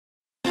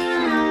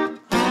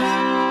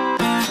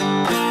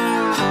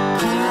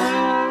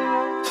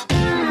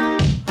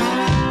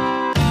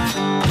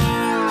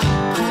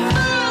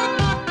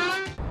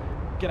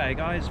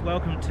guys,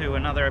 welcome to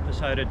another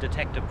episode of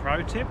Detector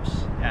Pro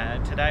Tips.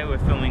 Today we're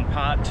filming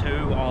part 2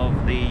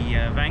 of the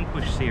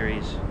Vanquish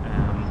series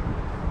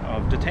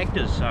of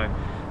detectors. So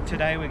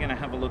today we're going to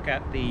have a look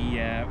at the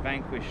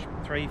Vanquish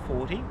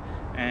 340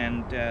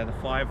 and the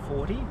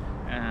 540.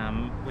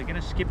 We're going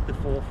to skip the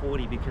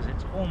 440 because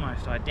it's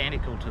almost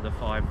identical to the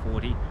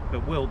 540,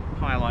 but we'll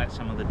highlight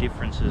some of the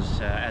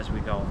differences as we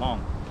go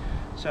along.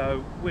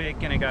 So we're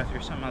going to go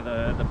through some of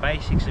the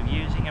basics of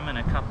using them and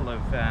a couple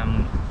of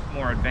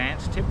more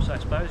advanced tips, I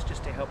suppose,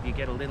 just to help you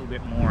get a little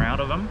bit more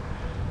out of them.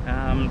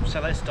 So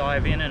let's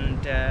dive in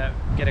and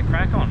get a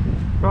crack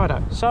on.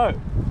 Righto, so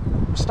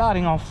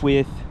starting off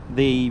with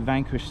the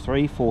Vanquish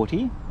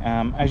 340,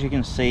 as you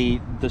can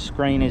see, the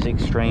screen is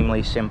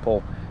extremely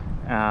simple.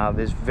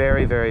 There's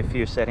very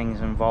few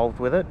settings involved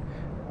with it,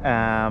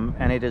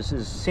 and it is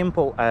as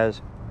simple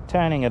as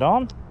turning it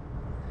on.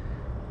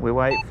 We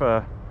wait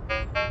for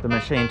the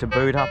machine to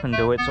boot up and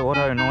do its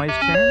auto noise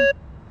tune.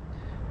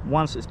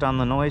 Once it's done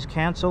the noise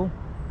cancel,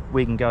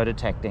 we can go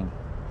detecting.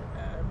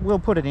 We'll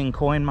put it in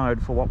coin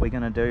mode for what we're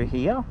going to do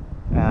here,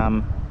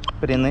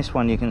 but in this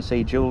one you can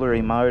see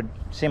jewellery mode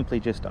simply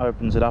just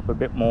opens it up a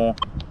bit more,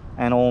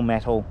 and all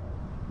metal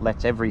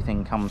lets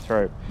everything come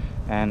through,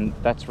 and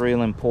that's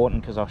real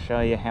important because I'll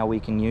show you how we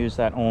can use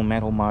that all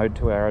metal mode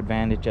to our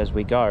advantage as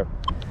we go.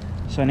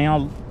 So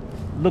now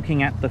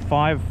looking at the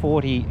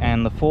 540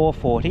 and the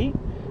 440,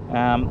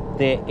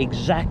 they're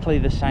exactly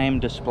the same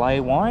display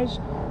wise.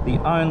 The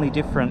only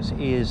difference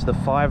is the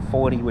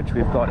 540, which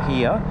we've got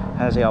here,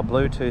 has our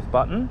Bluetooth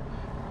button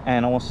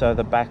and also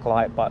the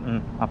backlight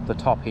button up the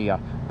top here,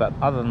 but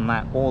other than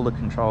that all the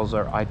controls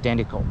are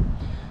identical.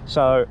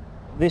 So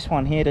this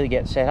one here, to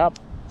get set up,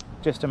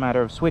 just a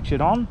matter of switch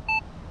it on,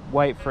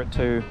 wait for it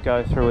to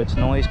go through its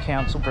noise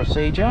cancel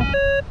procedure.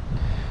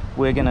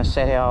 We're going to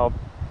set our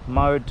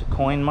mode to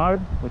coin mode,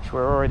 which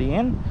we're already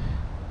in,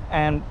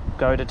 and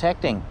go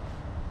detecting.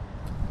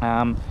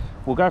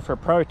 We'll go for a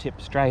pro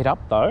tip straight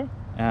up though,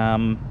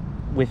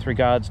 with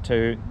regards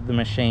to the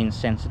machine's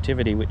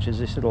sensitivity, which is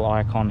this little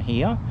icon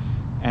here,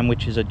 and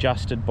which is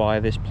adjusted by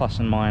this plus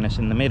and minus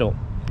in the middle.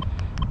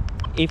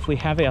 If we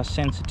have our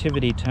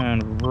sensitivity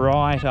turned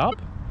right up,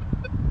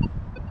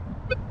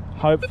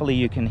 hopefully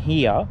you can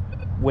hear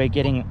we're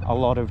getting a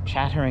lot of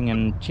chattering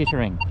and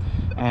chittering,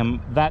 and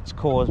that's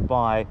caused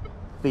by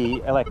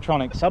the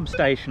electronic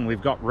substation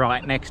we've got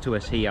right next to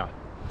us here.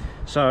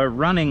 So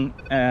running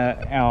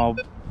our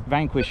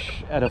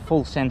Vanquish at a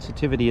full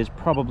sensitivity is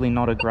probably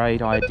not a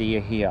great idea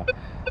here.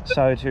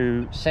 So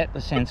to set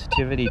the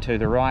sensitivity to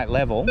the right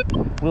level,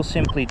 we'll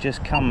simply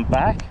just come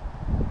back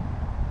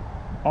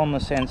on the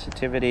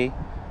sensitivity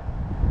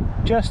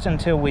just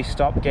until we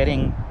stop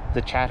getting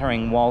the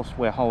chattering whilst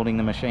we're holding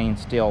the machine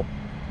still.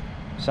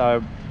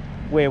 So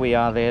where we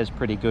are there is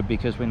pretty good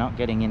because we're not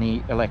getting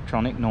any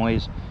electronic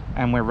noise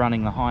and we're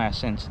running the highest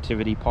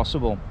sensitivity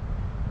possible.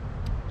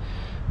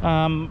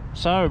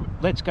 So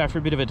let's go for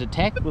a bit of a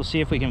detect. We'll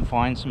see if we can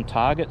find some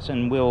targets,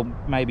 and we'll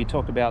maybe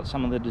talk about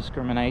some of the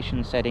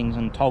discrimination settings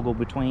and toggle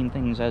between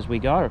things as we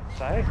go.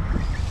 So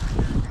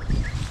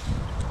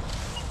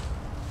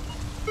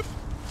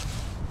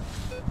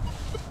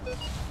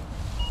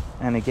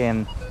and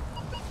again,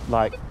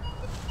 like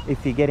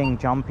if you're getting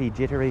jumpy,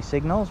 jittery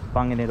signals,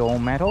 bunging it all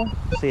metal,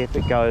 see if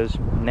it goes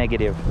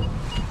negative.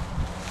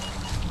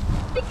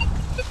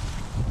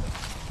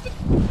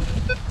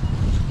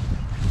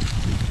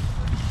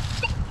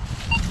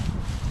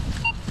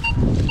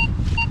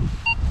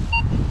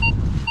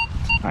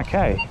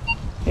 Okay,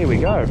 here we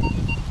go.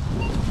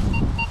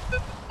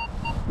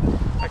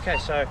 Okay,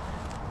 so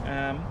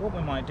what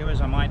we might do is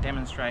I might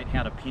demonstrate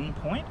how to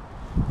pinpoint.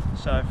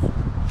 So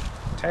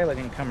Taylor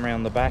can come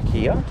around the back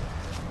here.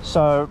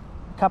 So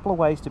a couple of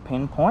ways to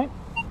pinpoint.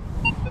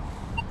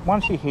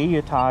 Once you hear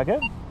your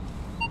target,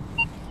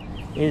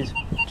 is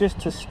just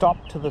to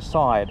stop to the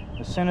side.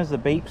 As soon as the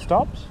beep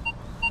stops,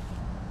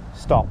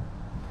 stop.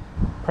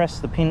 Press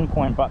the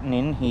pinpoint button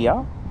in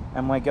here,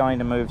 and we're going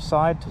to move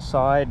side to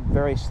side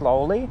very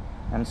slowly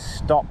and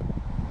stop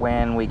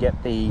when we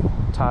get the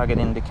target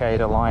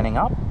indicator lining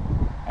up,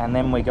 and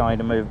then we're going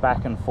to move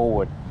back and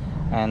forward,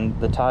 and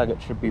the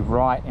target should be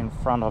right in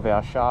front of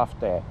our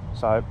shaft there.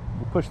 So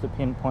we'll push the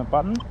pinpoint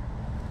button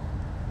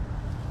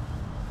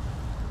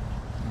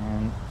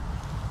and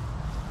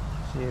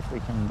see if we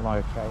can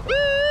locate it.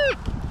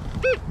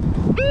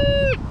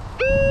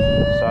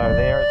 So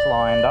there it's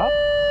lined up,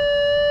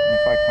 and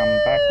if I come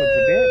backwards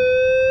a bit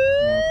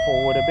and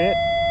forward a bit,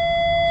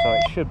 so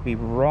it should be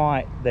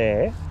right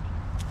there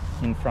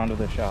in front of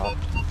the shaft.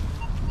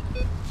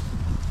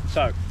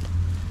 So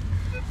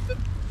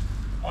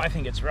I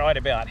think it's right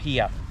about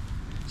here.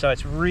 So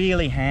it's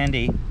really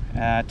handy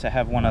to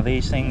have one of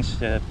these things,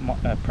 to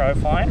pro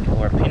find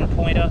or a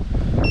pinpointer.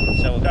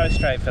 So we'll go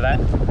straight for that,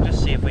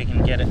 just see if we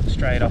can get it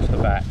straight off the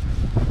bat,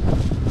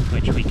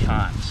 which we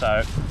can't.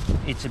 So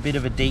it's a bit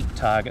of a deep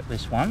target,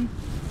 this one.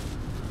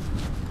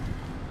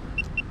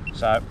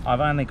 So I've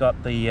only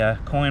got the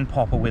coin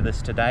popper with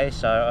us today,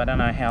 so I don't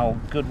know how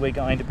good we're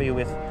going to be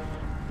with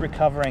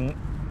recovering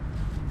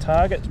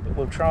targets, but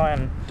we'll try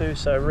and do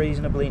so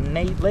reasonably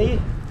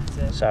neatly.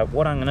 So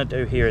what I'm going to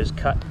do here is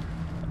cut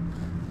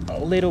a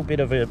little bit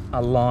of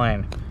a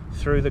line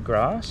through the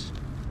grass,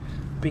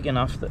 big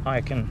enough that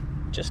I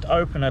can just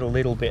open it a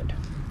little bit.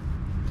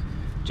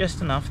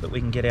 Just enough that we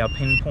can get our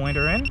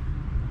pinpointer in.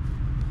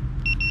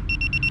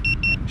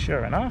 And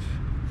sure enough,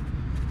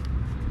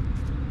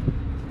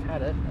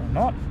 had it or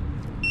not.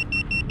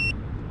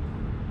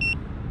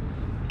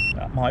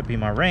 That might be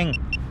my ring.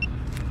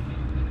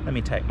 Let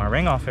me take my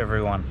ring off,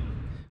 everyone.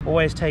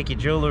 Always take your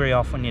jewellery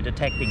off when you're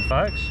detecting,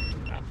 folks.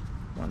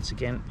 Once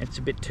again, it's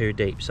a bit too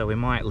deep, so we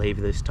might leave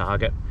this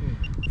target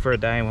for a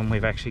day when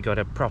we've actually got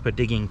a proper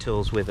digging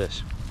tools with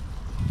us.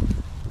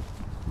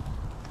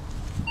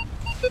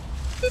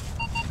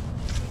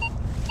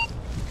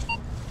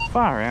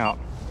 Far out.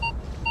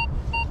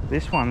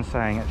 This one's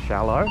saying it's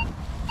shallow.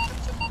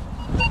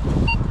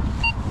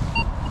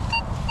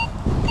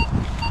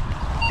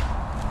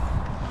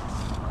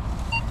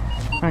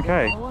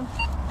 Okay,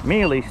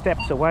 merely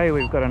steps away,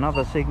 we've got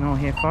another signal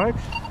here, folks.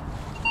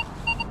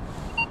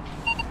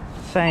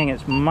 It's saying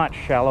it's much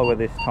shallower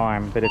this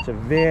time, but it's a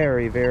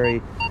very, very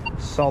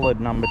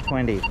solid number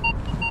 20.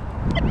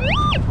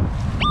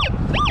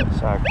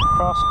 So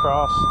cross,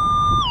 cross,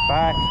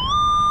 back,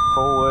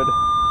 forward,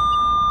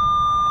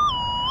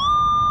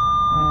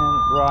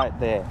 and right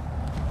there.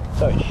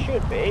 So it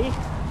should be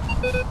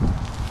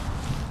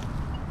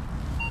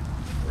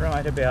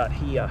right about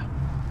here.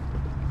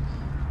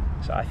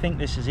 So I think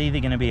this is either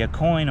going to be a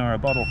coin or a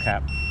bottle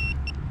cap.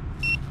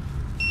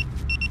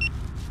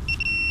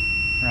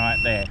 Right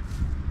there.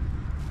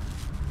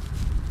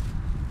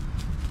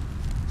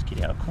 Let's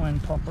get our coin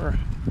popper.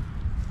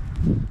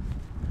 Oh,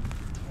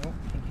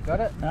 I think you got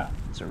it. Ah,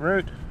 it's a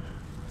root.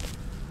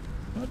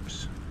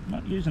 Oops,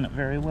 not using it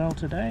very well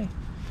today.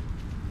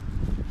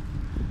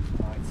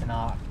 Oh, it's an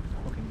art,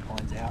 hooking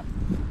coins out.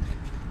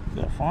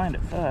 Gotta find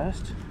it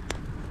first.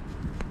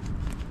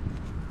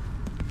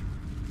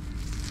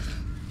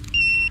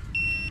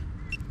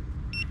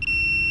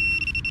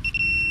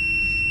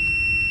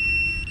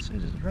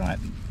 Right,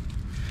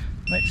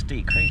 let's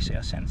decrease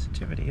our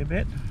sensitivity a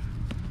bit.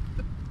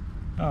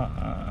 Yep,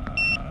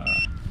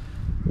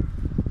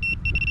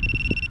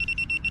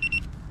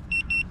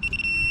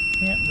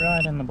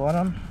 right in the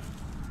bottom.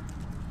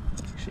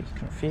 Actually, you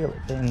can feel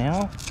it there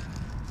now.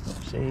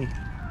 Let's see.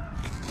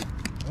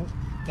 Oh,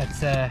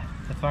 that's the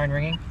phone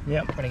ringing.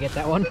 Yep. Trying to get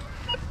that one.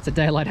 It's a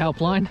daylight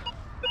helpline.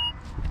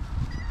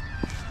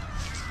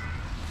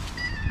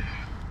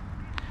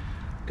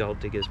 Gold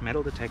Diggers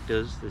Metal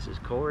Detectors, this is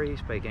Cory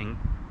speaking.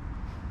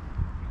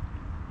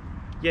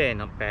 Yeah,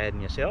 not bad,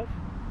 and yourself?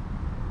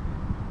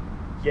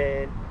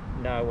 Yeah,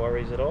 no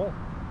worries at all.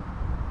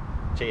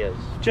 Cheers.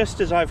 Just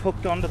as I've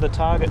hooked onto the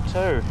target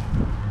too.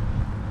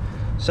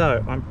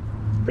 So, I'm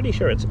pretty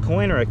sure it's a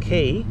coin or a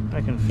key.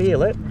 I can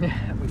feel it.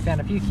 We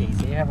found a few keys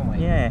here, haven't we?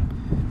 Yeah.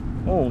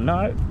 Oh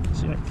no,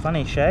 it's in a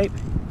funny shape.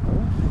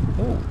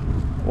 Oh,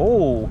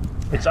 oh,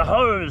 it's a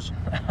hose.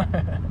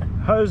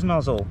 Hose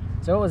nozzle.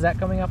 So what was that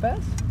coming up as?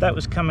 That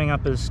was coming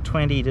up as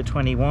 20 to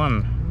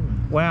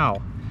 21.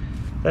 Wow,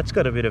 that's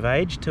got a bit of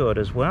age to it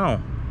as well.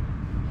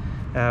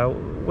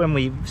 When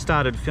we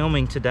started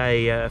filming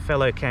today, a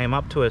fellow came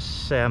up to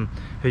us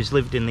who's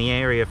lived in the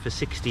area for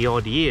 60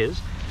 odd years,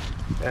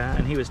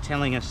 and he was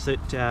telling us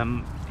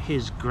that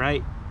his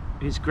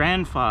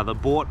grandfather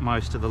bought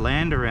most of the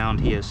land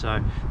around here,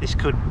 so this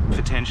could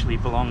potentially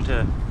belong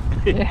to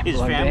his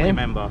family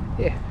member.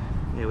 Yeah.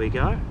 There we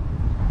go.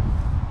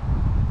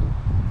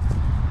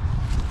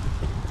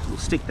 We'll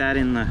stick that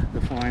in the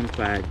finds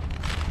bag.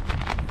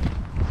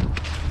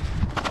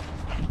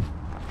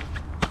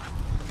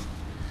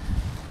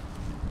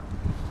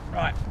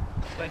 Right,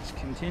 let's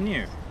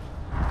continue. It's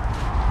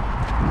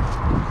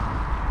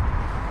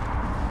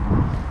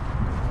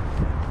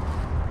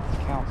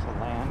council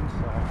land,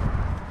 so...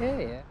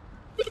 Yeah.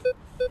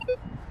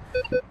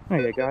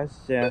 Okay guys,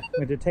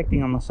 we're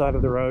detecting on the side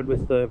of the road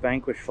with the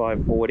Vanquish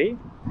 540.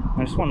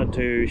 I just wanted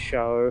to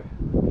show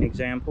an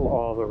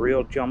example of a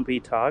real jumpy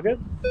target.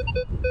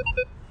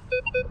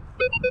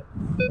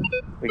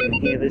 We can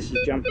hear this is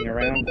jumping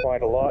around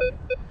quite a lot.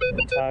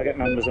 The target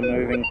numbers are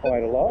moving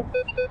quite a lot.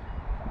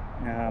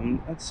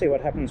 Let's see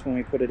what happens when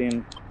we put it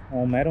in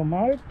all metal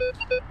mode.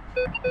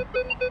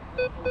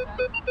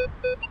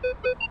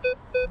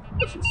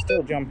 It's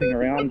still jumping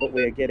around, but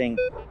we're getting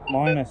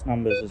minus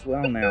numbers as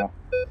well now.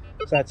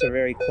 So that's a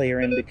very clear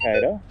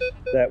indicator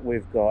that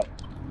we've got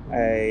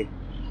a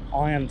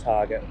iron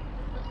target,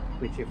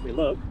 which if we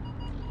look,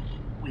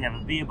 we have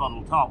a beer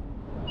bottle top.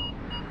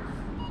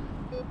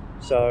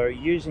 So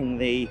using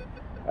the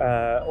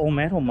all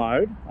metal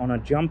mode on a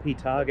jumpy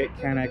target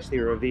can actually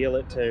reveal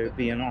it to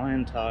be an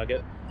iron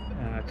target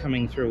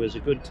coming through as a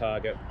good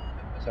target.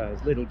 So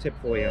a little tip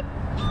for you.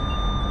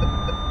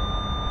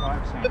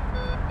 5 cents.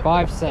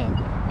 5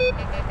 cents.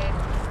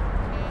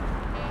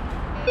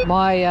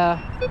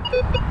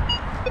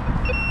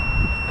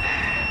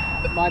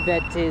 My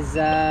bet is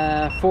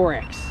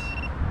 4x,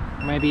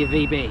 maybe a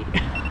VB.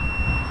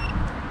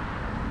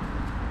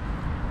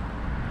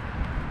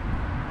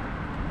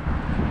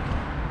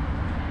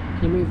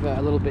 Can you move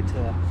a little bit to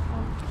the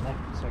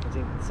left so I can see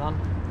the sun?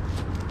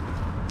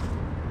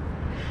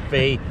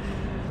 V.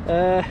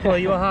 Well,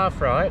 you were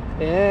half right.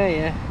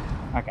 Yeah.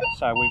 Okay,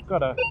 so we've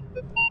got a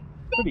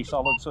pretty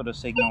solid sort of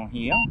signal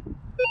here.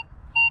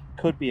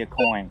 Could be a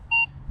coin,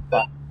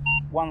 but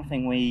one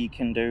thing we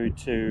can do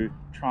to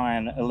try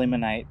and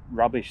eliminate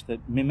rubbish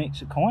that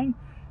mimics a coin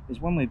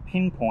is when we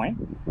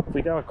pinpoint, if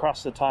we go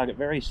across the target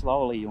very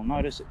slowly, you'll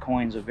notice that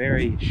coins are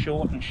very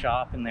short and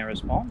sharp in their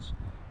response,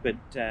 but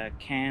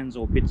cans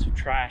or bits of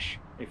trash,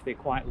 if they're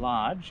quite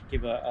large,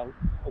 give a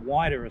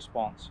wider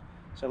response.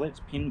 So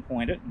let's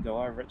pinpoint it and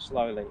go over it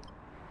slowly.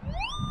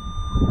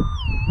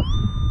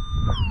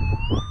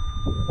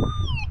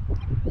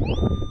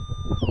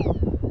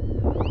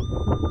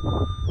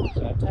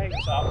 So it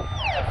takes up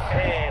a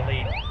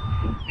fairly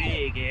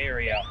big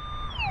area.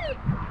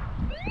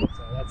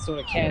 So that's sort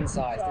of can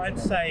sized. So I'd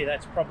say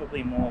that's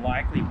probably more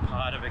likely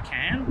part of a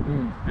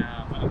can,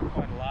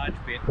 quite a large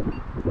bit,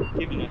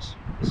 giving us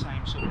the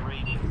same sort of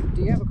reading.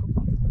 Do you have a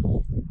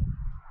coin?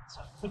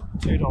 So put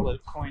the $2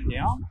 coin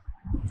down.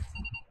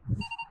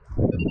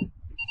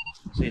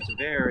 See, it's a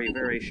very,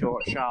 very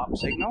short, sharp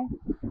signal,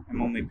 and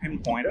when we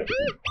pinpoint it,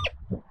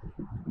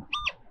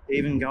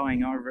 even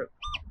going over it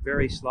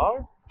very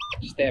slow.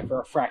 Just there for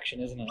a fraction,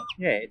 isn't it?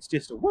 Yeah, it's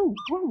just a woo,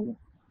 woo.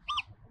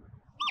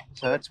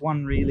 So that's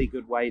one really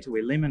good way to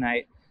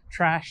eliminate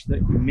trash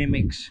that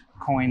mimics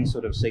coin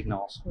sort of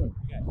signals.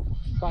 Okay.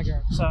 Bye,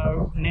 Garrett.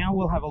 So now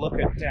we'll have a look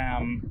at how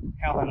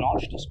the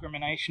notch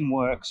discrimination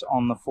works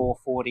on the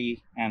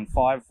 440 and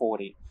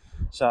 540.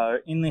 So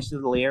in this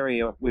little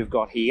area we've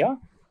got here,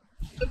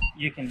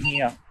 you can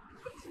hear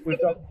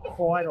we've got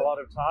quite a lot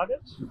of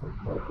targets.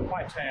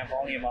 Might turn our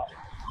volume up.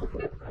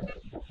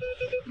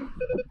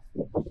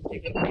 You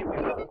can hear we've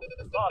got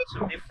lots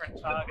of different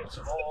targets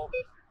of all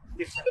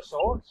different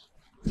sorts.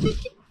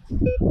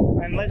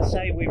 And let's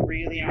say we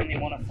really only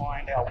want to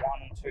find our $1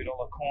 and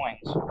 $2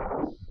 coins.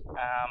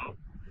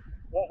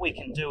 What we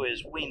can do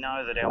is we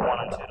know that our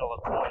 $1 and $2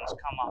 coins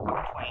come up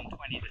between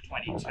 20 to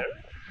 22.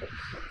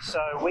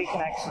 So we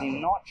can actually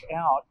notch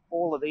out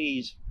all of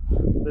these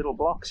little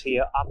blocks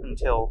here up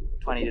until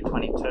 20 to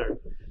 22.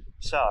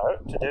 So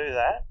to do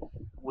that,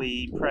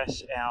 we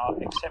press our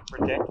accept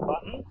reject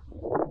button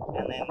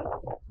and then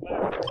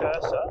move the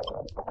cursor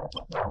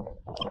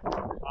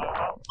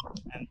over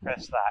and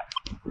press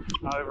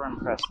that, over and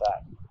press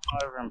that,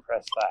 over and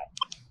press that.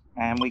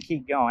 And we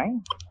keep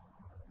going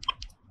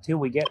till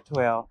we get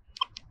to our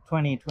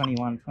 20,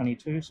 21,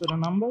 22 sort of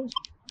numbers.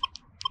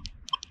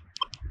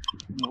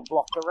 And we'll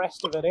block the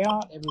rest of it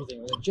out.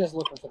 Everything. We're just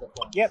looking for the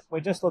coins. Yep, we're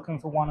just looking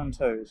for 1 and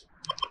 2s.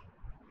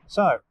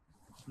 So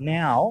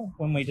now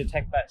when we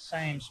detect that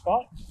same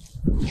spot,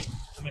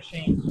 the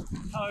machine's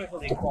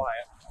totally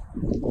quiet.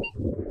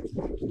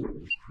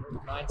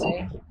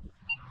 19.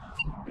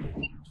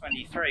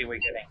 23 we're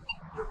getting.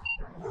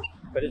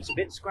 But it's a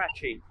bit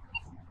scratchy.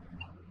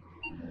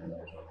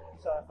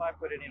 So if I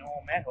put it in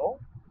all metal,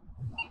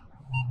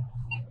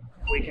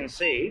 we can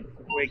see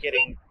we're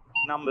getting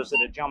numbers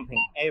that are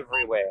jumping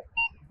everywhere.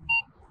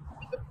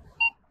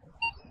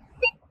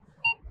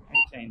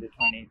 18 to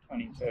 20,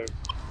 22.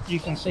 You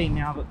can see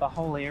now that the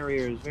whole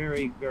area is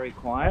very, very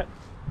quiet.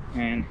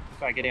 And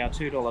if I get our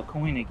 $2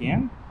 coin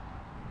again,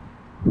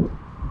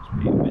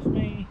 just bear with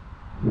me.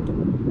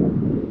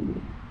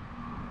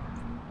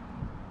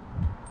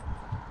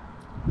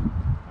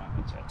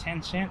 It's a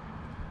 10 cent.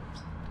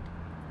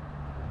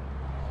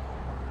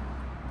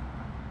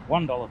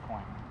 $1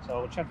 coin. So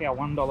we'll chuck our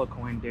 $1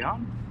 coin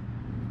down.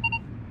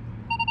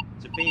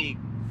 It's a big,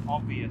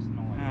 obvious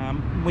noise.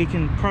 We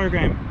can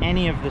program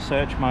any of the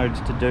search modes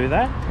to do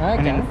that. Okay.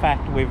 And in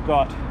fact, we've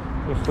got,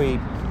 if we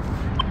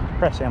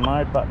press our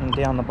mode button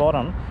down the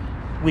bottom,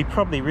 we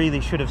probably really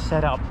should have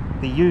set up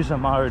the user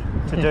mode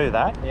to do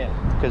that. Yeah.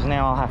 Because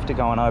now I'll have to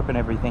go and open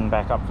everything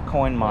back up for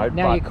coin mode.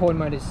 Now your coin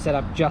mode is set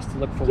up just to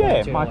look for $1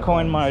 and $2 Yeah, my coin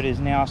coins. mode is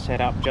now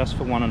set up just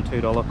for $1 and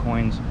 $2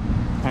 coins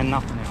and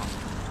nothing else.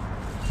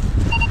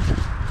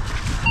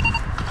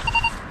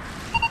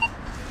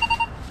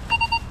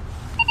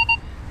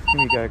 Here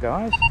we go,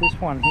 guys. This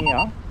one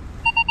here,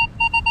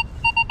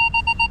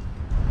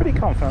 pretty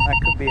confident that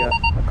could be a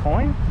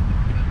coin.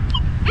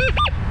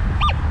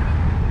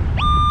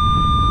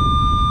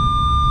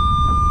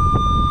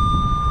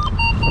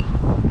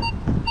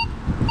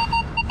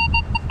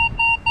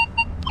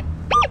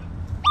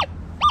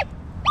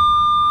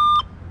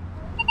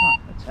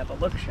 Let's have a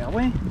look, shall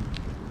we?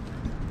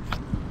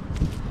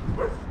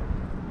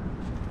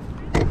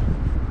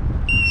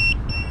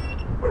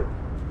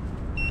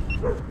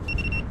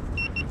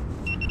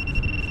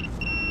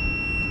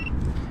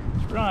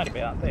 Right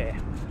about there.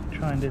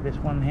 Try and do this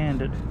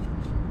one-handed.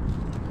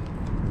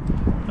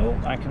 Oh,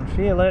 I can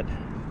feel it.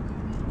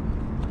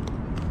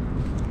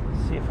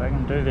 Let's see if I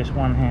can do this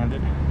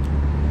one-handed.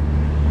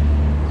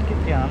 Let's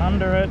get down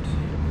under it.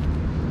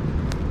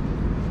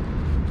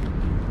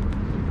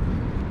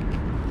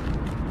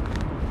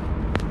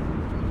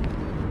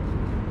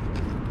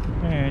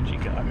 Where'd you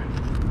go?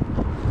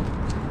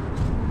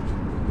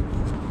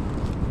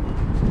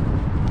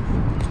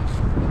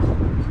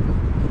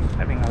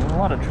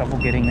 got trouble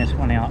getting this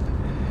one out.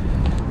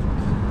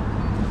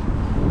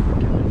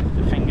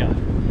 The finger.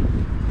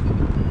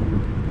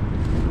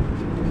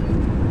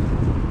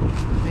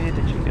 Where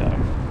did you go?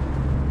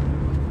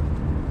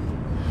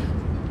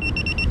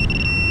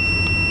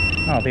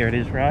 Oh, there it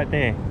is, right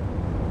there.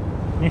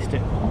 Missed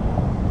it.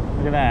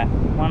 Look at that.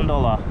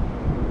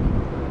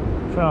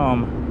 $1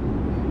 from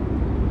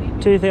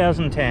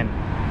 2010.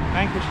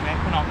 Vanquish and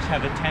Equinox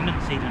have a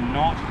tendency to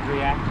not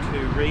react to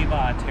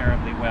rebar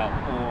terribly well,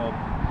 or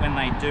when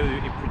they do,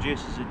 it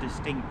produces a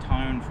distinct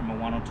tone from a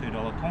 $1 or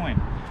 $2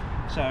 coin.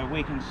 So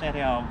we can set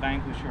our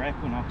Vanquish or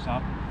Equinox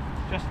up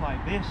just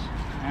like this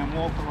and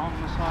walk along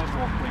the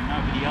sidewalk where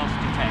nobody else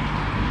detects.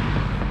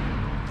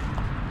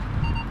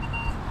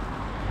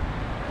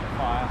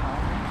 Fire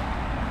hydrant.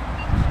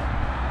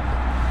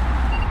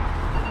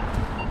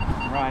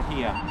 Right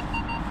here.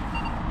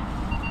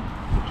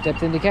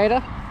 Depth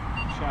indicator?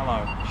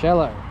 Shallow.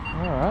 Shallow.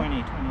 Alright.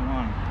 20,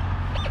 21.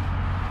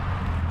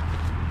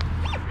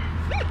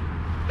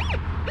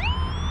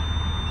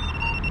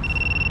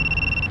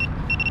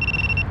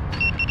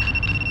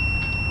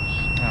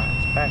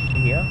 It's back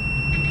here.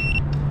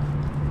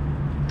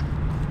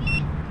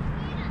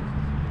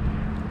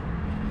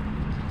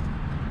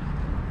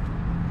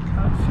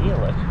 Can't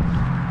feel it.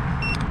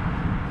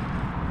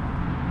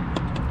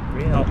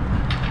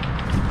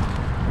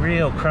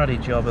 Real cruddy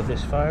job of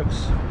this,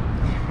 folks.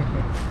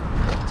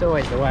 It's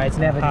always the way. It's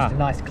never just a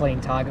nice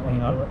clean target when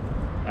you pull it.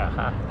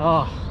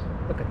 Oh,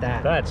 look at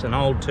that. That's an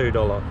old $2.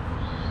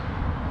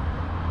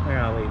 Where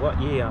are we? What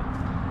year?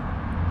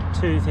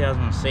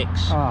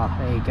 2006. Oh,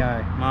 there you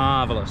go.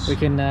 Marvellous. We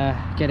can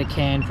get a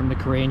can from the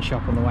Korean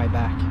shop on the way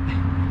back.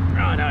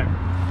 Righto.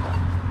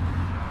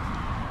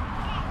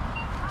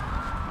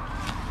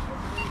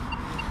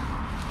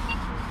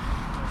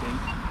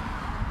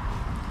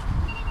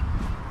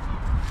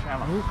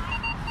 Shallow.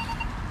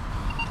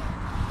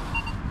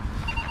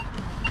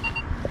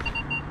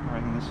 I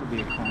reckon this will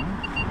be a coin.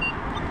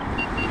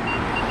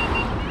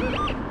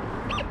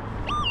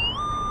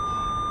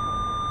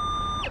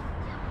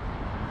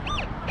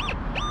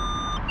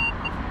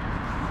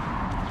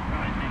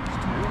 Right next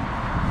to it.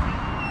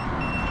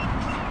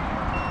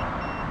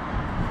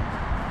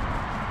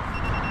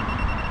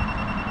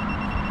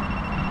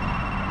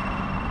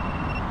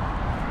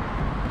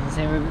 Does it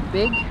seem a bit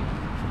big?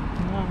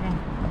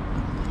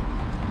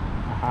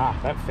 Aha,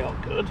 that felt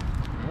good.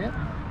 Yep.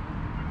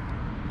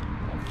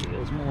 That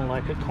feels more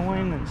like a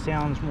coin than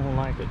sounds more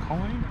like a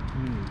coin.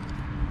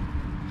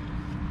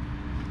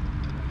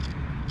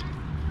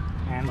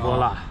 And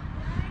voila,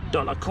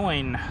 dollar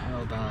coin.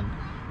 Well done.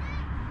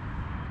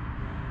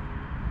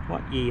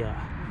 What year?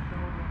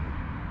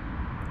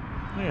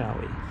 Where are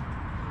we?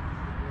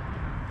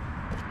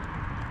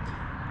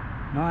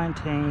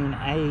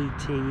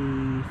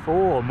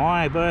 1984,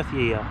 my birth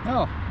year.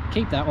 Oh,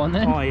 keep that one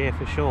then. Oh yeah,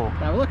 for sure.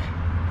 Have a look.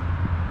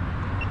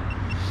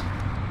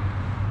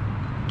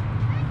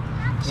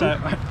 So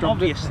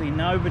obviously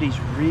nobody's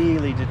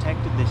really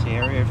detected this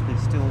area if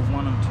there's still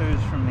 1 and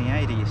 2s from the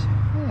 80s.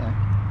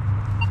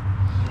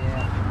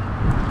 Yeah.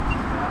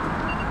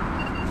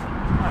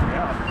 Hurry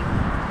up.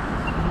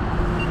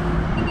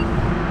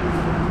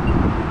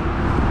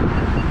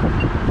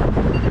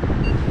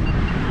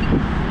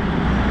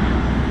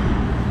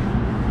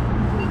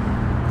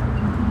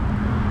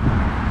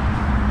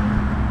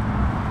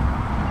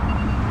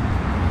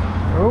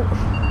 Oh.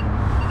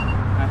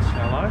 That's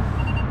shallow.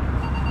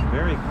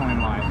 Very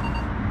coin-like.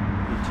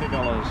 $2.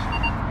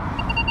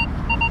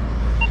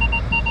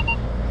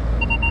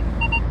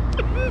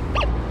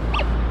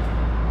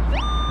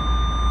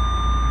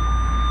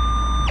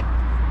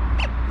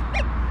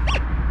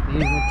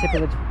 Using the tip of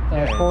the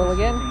coil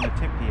again? Using the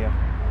tip here.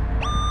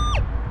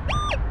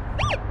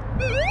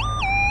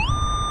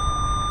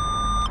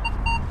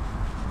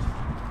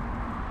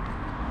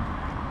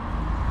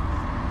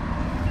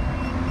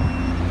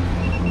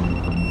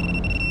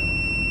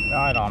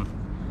 Right on.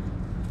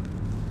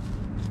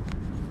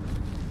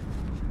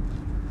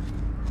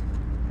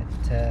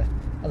 That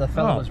other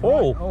fella was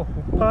right. Oh,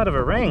 part of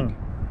a ring.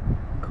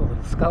 Cool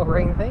little skull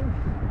ring thing.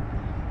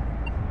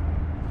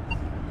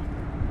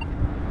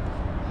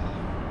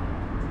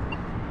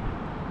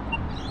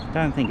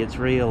 Don't think it's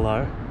real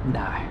though.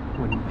 No,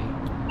 wouldn't be.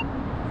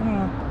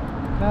 Oh,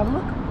 Can I have a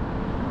look?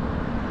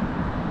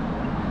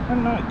 I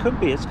don't know, it could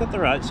be. It's got the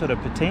right sort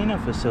of patina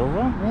for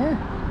silver. Yeah,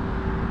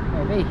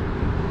 maybe.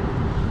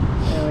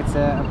 So it's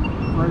a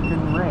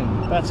broken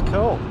ring. That's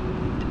cool.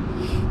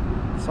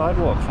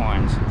 Sidewalk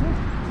finds.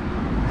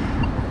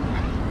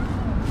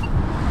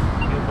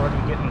 Your body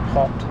getting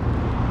popped.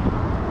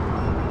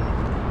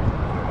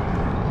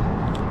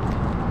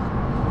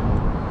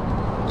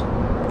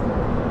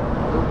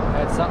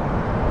 That's something.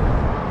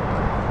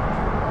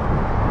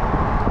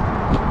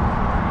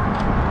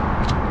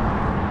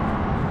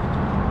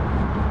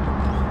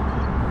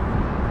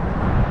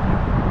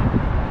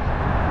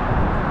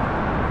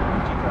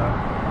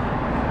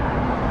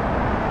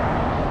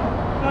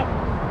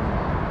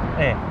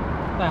 There.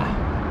 Ah,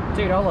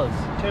 $2. $2,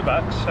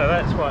 so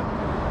that's what,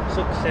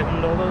 $6, $7.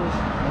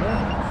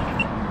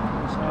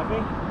 Yeah. Inside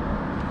me.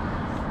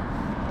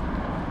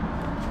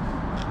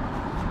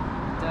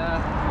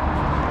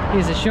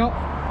 Here's a shop.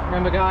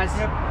 Remember, guys?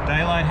 Yep.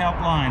 Daylight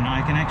helpline.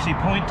 I can actually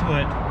point to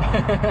it.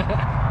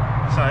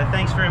 So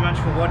thanks very much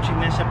for watching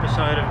this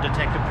episode of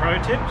Detector Pro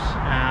Tips.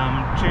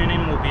 Tune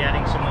in, we'll be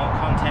adding some more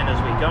content as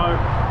we go.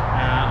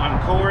 I'm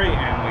Cory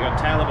and we got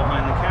Taylor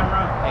behind the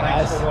camera. Hey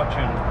Thanks guys. for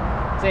watching.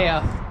 See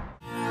ya.